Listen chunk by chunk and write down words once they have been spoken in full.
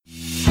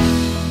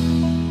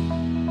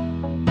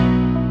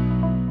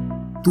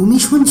তুমি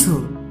শুনছো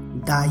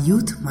the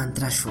youth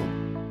mantra show,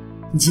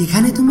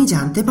 যেখানে তুমি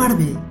জানতে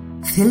পারবে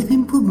self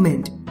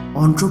improvement,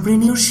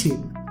 entrepreneurship,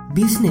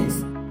 business,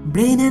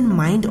 brain and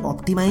mind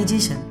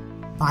optimisation,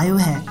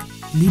 biohack,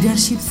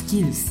 leadership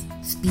skills,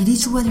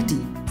 spirituality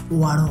ও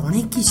আরও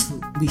অনেক কিছু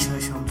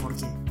বিষয়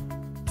সম্পর্কে।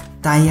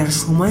 তাই আর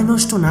সময়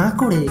নষ্ট না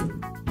করে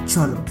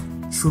চলো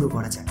শুরু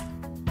করা যাক।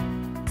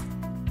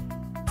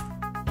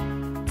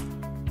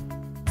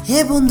 হে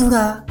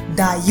বন্ধুরা,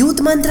 দ্য ইউথ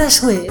মান্ত্রা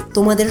শোয়ে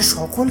তোমাদের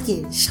সকলকে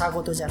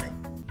স্বাগত জানাই।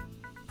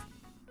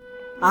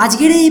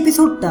 আজকের এই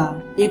এপিসোডটা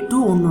একটু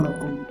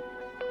অন্যরকম,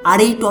 আর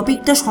এই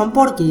টপিকটা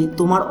সম্পর্কে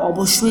তোমার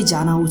অবশ্যই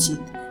জানা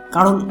উচিত,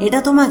 কারণ এটা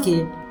তোমাকে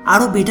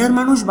আরও বেটার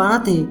মানুষ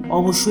বানাতে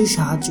অবশ্যই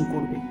সাহায্য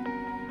করবে।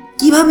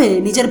 কিভাবে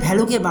নিজের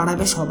ভ্যালুকে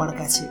বাড়াবে সবার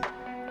কাছে,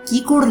 কি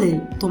করলে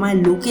তোমার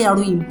লোকে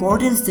আরও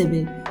ইম্পর্টেন্স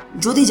দেবে,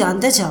 যদি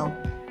জানতে চাও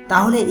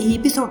তাহলে এই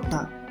এপিসোডটা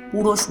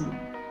পুরো শুনো।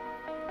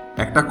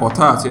 একটা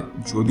কথা আছে,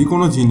 যদি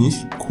কোনো জিনিস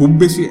খুব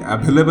বেশি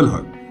অ্যাভেলেবেল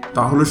হয়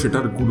তাহলে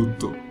সেটার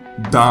গুরুত্ব,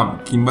 দাম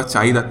কিংবা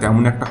চাহিদা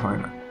তেমন একটা হয়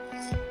না।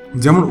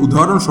 যেমন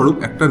উদাহরণস্বরূপ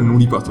একটা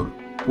নুড়ি পাথর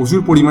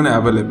প্রচুর পরিমাণে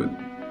অ্যাভেলেবেল,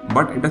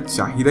 বাট এটা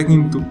চাহিদা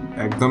কিন্তু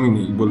একদমই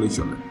নেই বললেই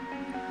চলে।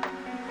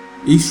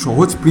 এই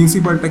সহজ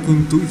প্রিন্সিপালটা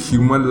কিন্তু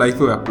হিউম্যান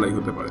লাইফেও অ্যাপ্লাই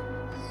হতে পারে।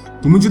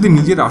 তুমি যদি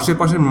নিজের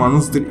আশেপাশের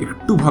মানুষদের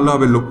একটু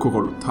ভালোভাবে লক্ষ্য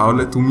করো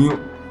তাহলে তুমিও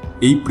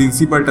এই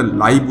প্রিন্সিপালটা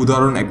লাইভ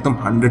উদাহরণ একদম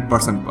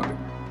 100% পাবে।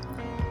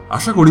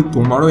 আশা করি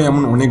তোমারও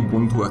এমন অনেক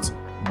বন্ধু আছে,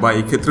 বা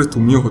এক্ষেত্রে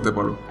তুমিও হতে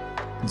পারো,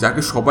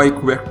 যাকে সবাই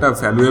খুব একটা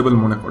ভ্যালুয়েবল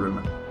মনে করে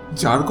না,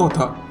 যার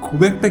কথা খুব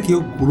একটা কেউ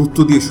গুরুত্ব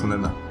দিয়ে শোনে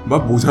না বা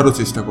বোঝারও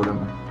চেষ্টা করে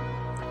না।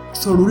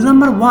 সো রুল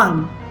নাম্বার 1,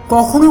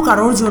 কখনো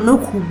কারোর জন্য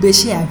খুব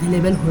বেশি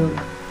অ্যাভেলেবেল হও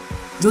না।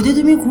 যদি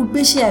তুমি খুব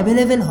বেশি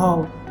অ্যাভেলেবেল হও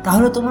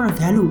তাহলে তোমার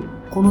ভ্যালু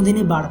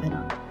কোনোদিনই বাড়বে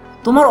না।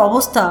 তোমার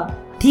অবস্থা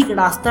ঠিক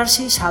রাস্তার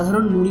সেই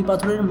সাধারণ নুড়ি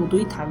পাথরের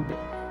মতোই থাকবে,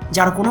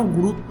 যার কোনো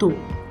গুরুত্ব,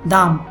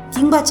 দাম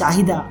কিংবা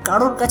চাহিদা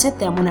কারোর কাছে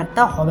তেমন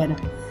একটা হবে না।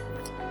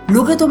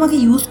 লোকে তোমাকে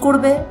ইউজ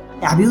করবে,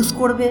 অ্যাবিউজ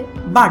করবে,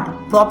 বাট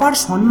প্রপার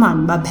সম্মান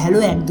বা ভ্যালু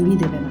একদমই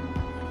দেবে না।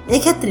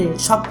 এক্ষেত্রে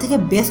সবথেকে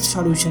বেস্ট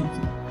সলিউশন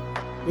কি?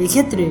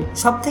 এক্ষেত্রে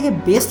সবথেকে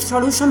বেস্ট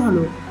সলিউশন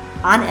হলো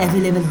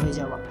আনঅ্যাভেলেবেল হয়ে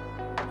যাওয়া।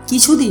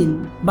 কিছুদিন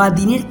বা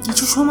দিনের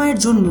কিছু সময়ের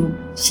জন্য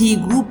সেই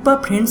গ্রুপ বা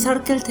ফ্রেন্ড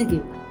সার্কেল থেকে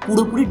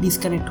পুরোপুরি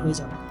ডিসকানেক্ট হয়ে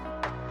যাওয়া।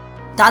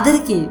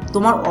 তাদেরকে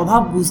তোমার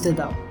অভাব বুঝতে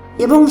দাও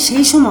এবং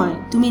সেই সময়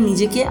তুমি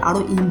নিজেকে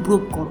আরও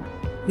ইমপ্রুভ করো।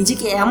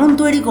 নিজেকে এমন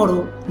তৈরি করো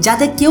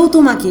যাতে কেউ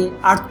তোমাকে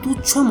আর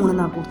তুচ্ছ মনে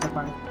না করতে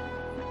পারে।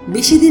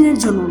 বেশি দিনের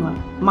জন্য নয়,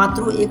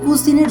 মাত্র 21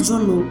 দিনের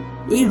জন্য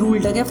এই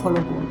রুলটাকে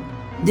ফলো করো।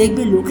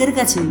 দেখবে লোকের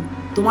কাছে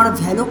তোমার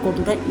ভ্যালু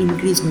কতটা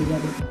ইনক্রিজ হয়ে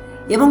যাবে,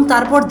 এবং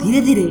তারপর ধীরে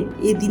ধীরে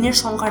এই দিনের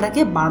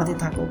সংখ্যাটাকে বাড়তে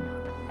থাকো।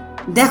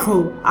 দেখো,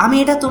 আমি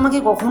এটা তোমাকে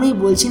কখনোই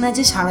বলছি না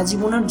যে সারা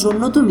জীবনের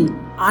জন্য তুমি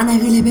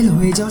আনঅ্যাভেলেবেল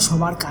হয়ে যাও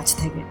সবার কাছ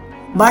থেকে,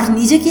 বাট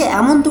নিজেকে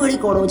এমন তৈরি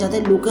করো যাতে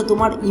লোকে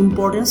তোমার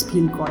ইম্পর্টেন্স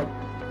ফিল করে।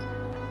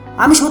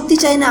 আমি সত্যি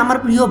চাই না আমার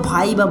প্রিয়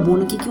ভাই বা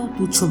বোনকে কেউ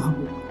তুচ্ছ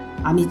ভাবুক।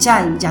 আমি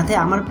চাই যাতে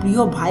আমার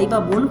প্রিয় ভাই বা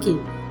বোনকে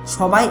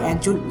সবাই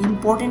একজন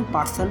ইম্পর্টেন্ট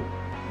পার্সন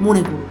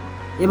মনে করুক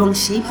এবং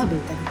সেইভাবে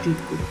তাকে ট্রিট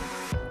করুক।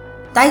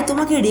 তাই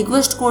তোমাকে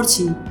রিকোয়েস্ট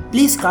করছি,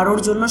 প্লিজ কারোর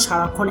জন্য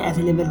সারাক্ষণ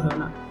অ্যাভেলেবেল হও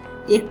না।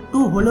 একটু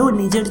হলেও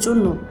নিজের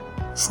জন্য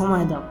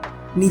সময় দাও,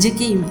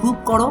 নিজেকে ইমপ্রুভ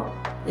করো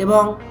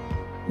এবং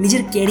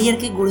নিজের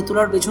ক্যারিয়ারকে গড়ে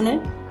তোলার পেছনে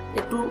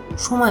একটু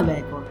সময়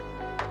ব্যয় করো।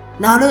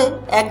 নাহলে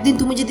একদিন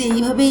তুমি যদি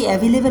এইভাবেই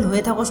অ্যাভেলেবেল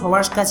হয়ে থাকো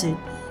সবার কাছে,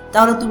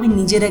 তাহলে তুমি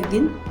নিজের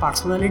একদিন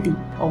পার্সোনালিটি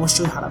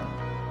অবশ্যই হারাবে।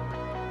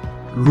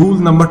 রুল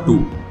নাম্বার 2,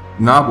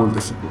 না বলতে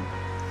শিখো।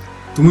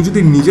 তুমি যদি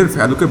নিজের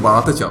ভ্যালুকে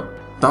বাড়াতে চাও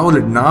তাহলে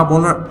না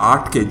বলার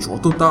আর্টকে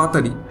যত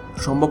তাড়াতাড়ি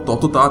সম্ভব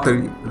তত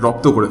তাড়াতাড়ি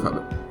রপ্ত করে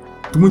ফেলো।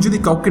 তুমি যদি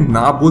কাউকে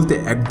না বলতে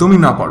একদমই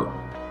না পারো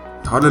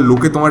তাহলে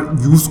লোকে তোমার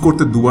ইউজ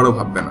করতে দুবারও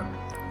ভাববে না,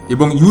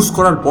 এবং ইউজ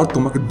করার পর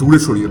তোমাকে দূরে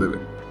সরিয়ে দেবে।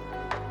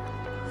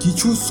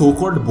 কিছু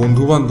সোকল্ড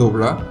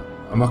বন্ধুবান্ধবরা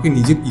আমাকে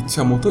নিজের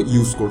ইচ্ছা মতো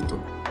ইউজ করতো।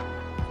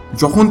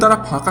 যখন তারা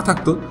ফাঁকা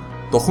থাকতো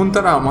তখন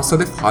তারা আমার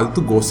সাথে ফালতু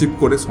গসিপ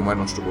করে সময়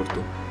নষ্ট করতো,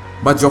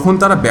 বা যখন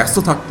তারা ব্যস্ত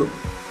থাকতো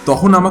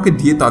তখন আমাকে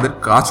দিয়ে তাদের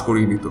কাজ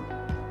করিয়ে নিত।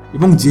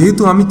 এবং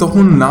যেহেতু আমি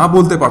তখন না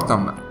বলতে পারতাম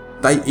না,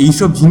 তাই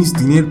এইসব জিনিস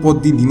দিনের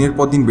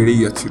পর দিন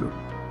বেড়েই যাচ্ছিল।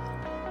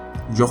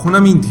 যখন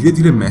আমি ধীরে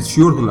ধীরে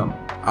ম্যাচিওর হলাম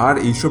আর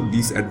এইসব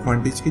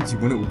ডিসঅ্যাডভান্টেজকে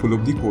জীবনে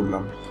উপলব্ধি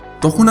করলাম,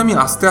 তখন আমি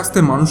আস্তে আস্তে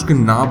মানুষকে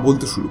না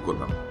বলতে শুরু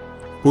করলাম।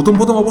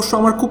 প্রথম অবশ্য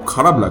আমার খুব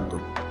খারাপ লাগতো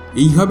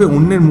এইভাবে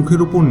অন্যের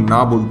মুখের উপর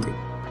না বলতে,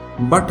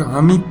 বাট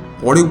আমি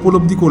পরে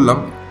উপলব্ধি করলাম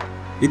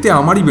এতে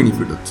আমারই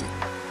বেনিফিট হচ্ছে।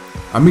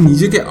 আমি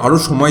নিজেকে আরও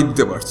সময়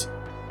দিতে পারছি,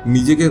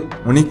 নিজেকে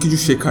অনেক কিছু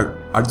শেখার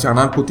আর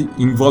জানার প্রতি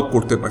ইনভলভ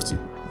করতে পারছি,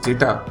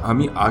 যেটা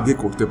আমি আগে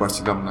করতে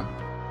পারছিলাম না।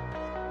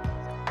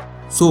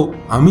 সো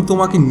আমি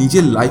তোমাকে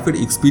নিজের লাইফের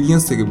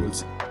এক্সপিরিয়েন্স থেকে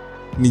বলছি,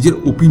 নিজের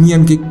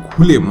ওপিনিয়নকে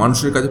খুলে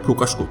মানুষের কাছে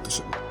প্রকাশ করতে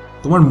শেখো।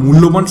 তোমার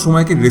মূল্যবান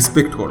সময়কে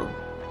রেসপেক্ট করো।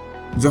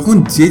 যখন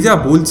যে যা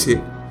বলছে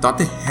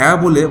তাতে হ্যাঁ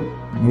বলে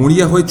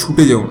মরিয়া হয়ে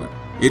ছুটে যেও না,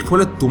 এর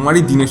ফলে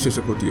তোমারই দিনের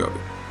শেষে ক্ষতি হবে।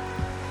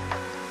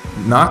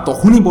 না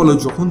তখনই বলো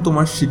যখন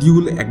তোমার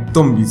শিডিউল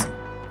একদম বিজি,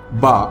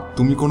 বা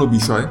তুমি কোনো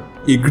বিষয়ে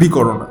এগ্রি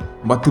করো না,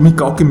 বা তুমি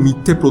কাউকে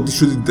মিথ্যে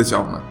প্রতিশ্রুতি দিতে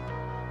চাও না।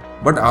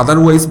 বাট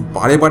আদারওয়াইজ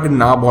বারে বারে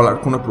না বলার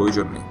কোনো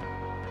প্রয়োজন নেই।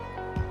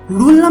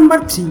 রুল নাম্বার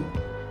 3,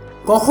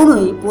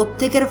 কখনোই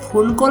প্রত্যেকের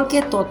ফোন কলকে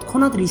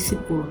তৎক্ষণাৎ রিসিভ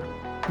করো না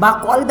বা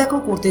কল ব্যাকও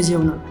করতে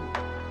যেও না।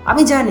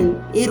 আমি জানি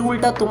এই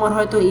রুলটা তোমার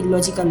হয়তো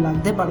ইললজিক্যাল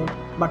লাগতে পারে,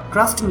 বাট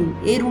ট্রাস্ট মি,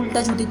 এই রুলটা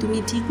যদি তুমি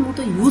ঠিক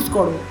মতো ইউজ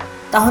করো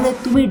তাহলে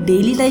তুমি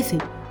ডেইলি লাইফে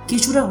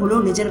কিছুটা হলেও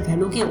নিজের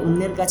ভ্যালুকে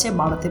অন্যের কাছে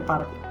বাড়াতে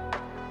পারবে।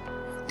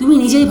 তুমি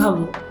নিজেই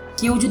ভাবো,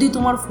 কেউ যদি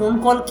তোমার ফোন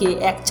কলকে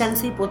এক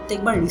চান্সেই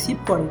প্রত্যেকবার রিসিভ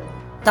করে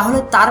তাহলে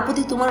তার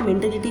প্রতি তোমার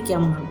মেন্টালিটি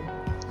কেমন হবে?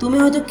 তুমি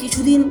হয়তো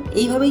কিছুদিন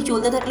এইভাবেই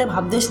চলতে থাকলে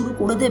ভাবতে শুরু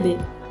করে দেবে,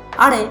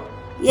 আরে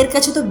এর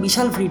কাছে তো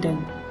বিশাল ফ্রি টাইম,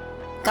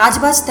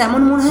 কাজবাজ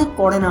তেমন মনে হয়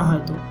করে না,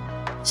 হয়তো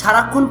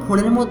সারাক্ষণ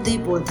ফোনের মধ্যেই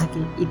পড়ে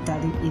থাকে,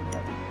 ইত্যাদি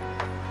ইত্যাদি।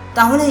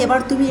 তাহলে এবার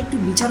তুমি একটু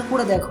বিচার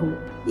করে দেখো,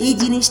 এই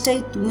জিনিসটাই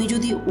তুমি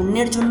যদি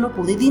অন্যের জন্য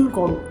প্রতিদিন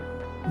করো,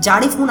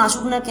 যারই ফোন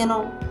আসুক না কেন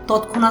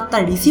তৎক্ষণাৎ তা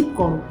রিসিভ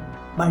করো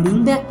বা রিং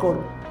ব্যাক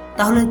করো,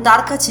 তাহলে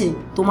তার কাছে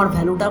তোমার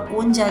ভ্যালুটা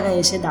কোন জায়গায়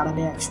এসে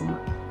দাঁড়াবে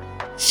একসময়।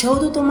 সেও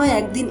তো তোমায়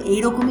একদিন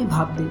এইরকমই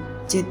ভাববে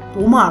যে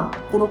তোমার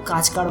কোনো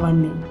কাজ কারবার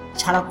নেই,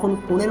 সারাক্ষণ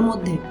ফোনের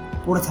মধ্যে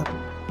পড়ে থাকো।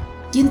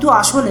 কিন্তু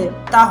আসলে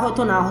তা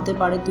হয়তো না হতে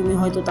পারে, তুমি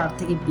হয়তো তার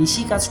থেকে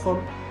বেশি কাজ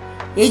করো।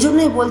 এই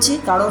জন্যই বলছি,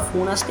 কারোর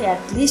ফোন আসতে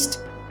অ্যাটলিস্ট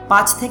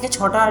 5 থেকে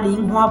 6টা রিং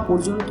হওয়া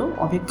পর্যন্ত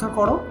অপেক্ষা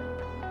করো,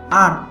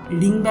 আর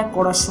রিং ব্যাক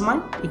করার সময়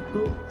একটু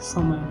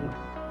সময় নিও।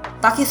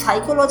 তাকে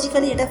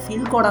সাইকোলজিক্যালি এটা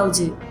ফিল করাও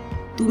যে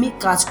তুমি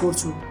কাজ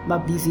করছো বা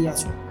বিজি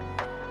আছো।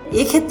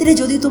 এক্ষেত্রে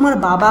যদি তোমার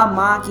বাবা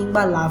মা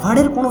কিংবা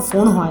লাভারের কোনো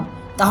ফোন হয়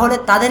তাহলে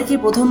তাদেরকে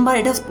প্রথমবার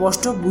এটা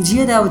স্পষ্ট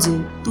বুঝিয়ে দাও যে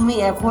তুমি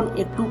এখন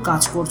একটু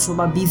কাজ করছো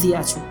বা বিজি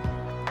আছো।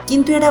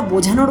 কিন্তু এটা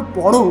বোঝানোর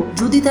পরও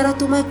যদি তারা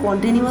তোমায়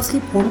কন্টিনিউয়াসলি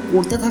ফোন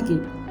করতে থাকে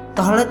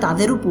তাহলে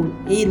তাদের উপর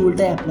এই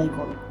রুলটা অ্যাপ্লাই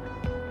করো।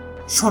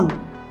 শোনো,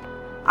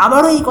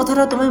 আবারও এই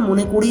কথাটা তোমায়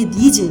মনে করিয়ে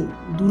দিই যে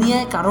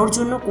দুনিয়ায় কারোর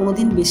জন্য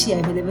কোনোদিন বেশি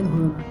অ্যাভেলেবেল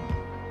হলো না।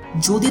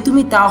 যদি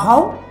তুমি তা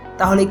হও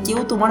তাহলে কেউ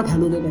তোমার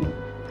ভ্যালু দেবে না।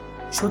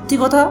 সত্যি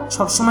কথা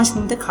সবসময়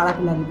শুনতে খারাপ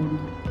লাগে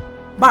বন্ধু,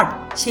 বাট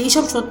সেই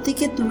সব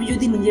সত্যিকে তুমি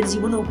যদি নিজের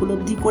জীবনে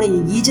উপলব্ধি করে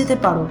এগিয়ে যেতে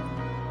পারো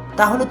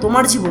তাহলে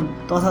তোমার জীবন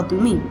তথা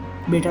তুমি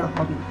বেটার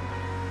হবে।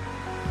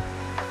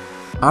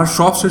 আর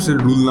সব শেষে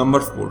রুল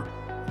নাম্বার 4,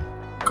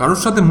 কারোর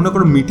সাথে মনে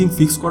করো মিটিং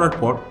ফিক্স করার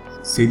পর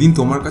সেদিন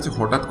তোমার কাছে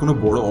হঠাৎ কোনো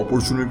বড়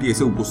অপরচুনিটি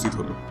এসে উপস্থিত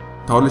হলো,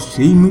 তাহলে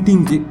সেই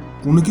মিটিংকে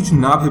কোনো কিছু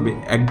না ভেবে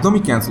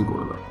একদমই ক্যান্সেল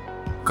করে দাও।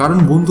 কারণ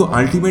বন্ধু,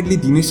 আলটিমেটলি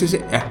দিনের শেষে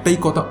একটাই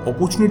কথা,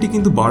 অপরচুনিটি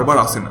কিন্তু বারবার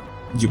আসে না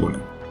জীবনে।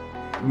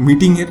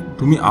 মিটিংয়ের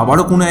তুমি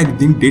আবারও কোনো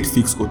একদিন ডেট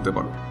ফিক্স করতে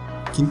পারো,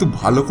 কিন্তু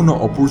ভালো কোনো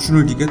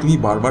অপরচুনিটিকে তুমি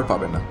বারবার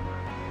পাবে না।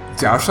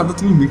 যার সাথে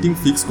তুমি মিটিং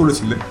ফিক্স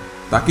করেছিলে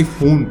তাকে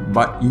ফোন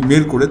বা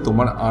ইমেল করে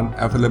তোমার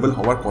আনঅ্যাভেলেবল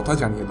হওয়ার কথা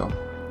জানিয়ে দাও।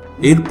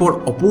 এরপর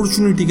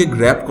অপরচুনিটিকে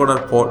গ্র্যাব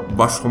করার পর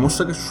বা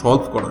সমস্যাকে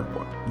সলভ করার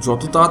পর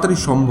যত তাড়াতাড়ি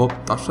সম্ভব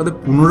তার সাথে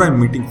পুনরায়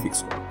মিটিং ফিক্স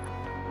করো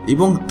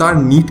এবং তার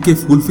নিডকে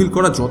ফুলফিল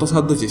করার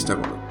যথাসাধ্য চেষ্টা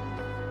করো।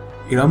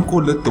 এরম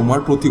করলে তোমার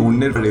প্রতি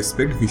অন্যের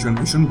রেসপেক্ট ভীষণ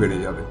ভীষণ বেড়ে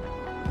যাবে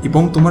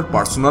এবং তোমার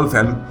পার্সোনাল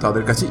ভ্যালু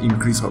তাদের কাছে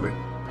ইনক্রিজ হবে।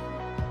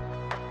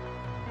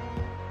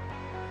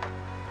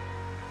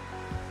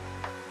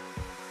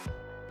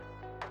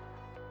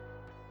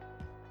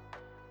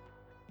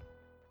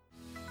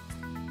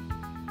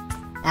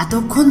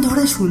 এতক্ষণ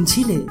ধরে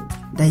শুনছিলে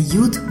দ্য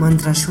ইউথ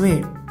মন্ত্রা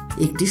শোয়ের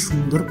একটি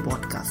সুন্দর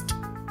পডকাস্ট।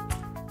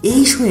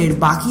 এই শোয়ের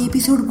বাকি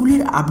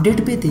এপিসোডগুলির আপডেট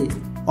পেতে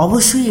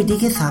অবশ্যই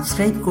এটিকে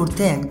সাবস্ক্রাইব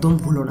করতে একদম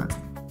ভুলো না।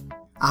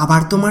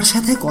 আবার তোমার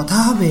সাথে কথা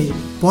হবে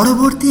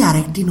পরবর্তী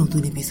আরেকটি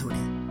নতুন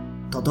এপিসোডে।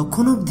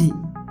 ততক্ষণ অবধি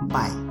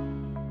বাই।